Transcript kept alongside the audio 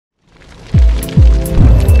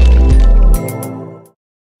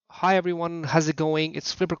Hi everyone, how's it going?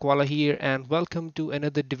 It's Flipper Koala here and welcome to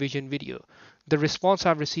another Division video. The response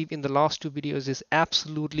I've received in the last two videos is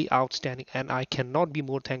absolutely outstanding and I cannot be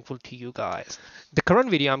more thankful to you guys. The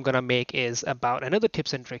current video I'm gonna make is about another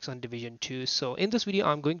tips and tricks on Division 2. So in this video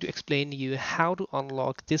I'm going to explain to you how to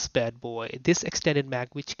unlock this bad boy, this extended mag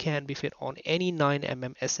which can be fit on any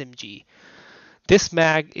 9mm SMG. This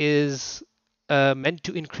mag is meant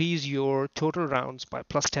to increase your total rounds by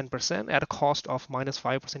plus 10% at a cost of minus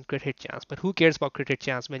 5% crit hit chance. But who cares about crit hit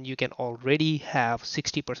chance when you can already have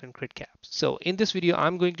 60% crit caps? So in this video,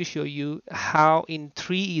 I'm going to show you how in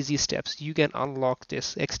 3 easy steps you can unlock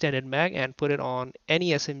this extended mag and put it on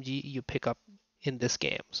any SMG you pick up in this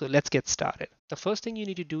game. So let's get started. The first thing you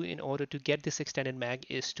need to do in order to get this extended mag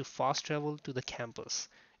is to fast travel to the campus.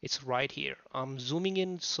 It's right here. I'm zooming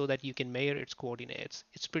in so that you can measure its coordinates.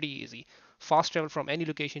 It's pretty easy. Fast travel from any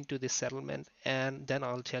location to this settlement and then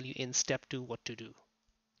I'll tell you in step 2 what to do.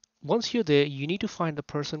 Once you're there, you need to find the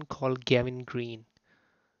person called Gavin Green.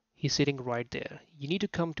 He's sitting right there. You need to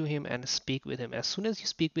come to him and speak with him. As soon as you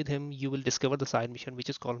speak with him, you will discover the side mission which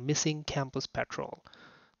is called Missing Campus Patrol.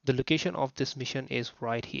 The location of this mission is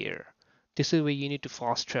right here. This is where you need to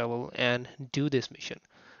fast travel and do this mission.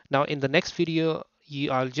 Now in the next video,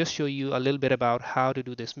 I'll just show you a little bit about how to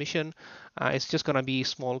do this mission. It's just gonna be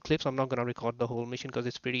small clips. I'm not gonna record the whole mission because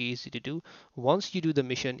it's pretty easy to do. Once you do the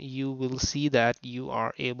mission, you will see that you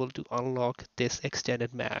are able to unlock this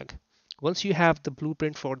extended mag. Once you have the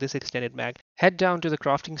blueprint for this extended mag, head down to the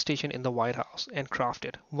crafting station in the White House and craft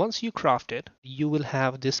it. Once you craft it, you will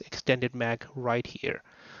have this extended mag right here.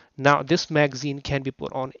 Now this magazine can be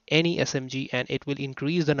put on any SMG and it will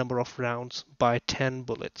increase the number of rounds by 10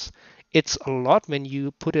 bullets. It's a lot when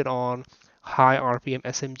you put it on high RPM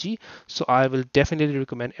SMG, so I will definitely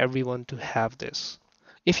recommend everyone to have this.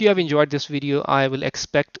 If you have enjoyed this video, I will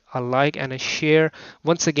expect a like and a share.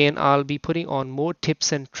 Once again, I'll be putting on more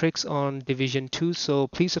tips and tricks on Division 2, so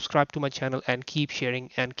please subscribe to my channel and keep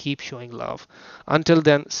sharing and keep showing love. Until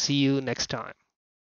then, see you next time.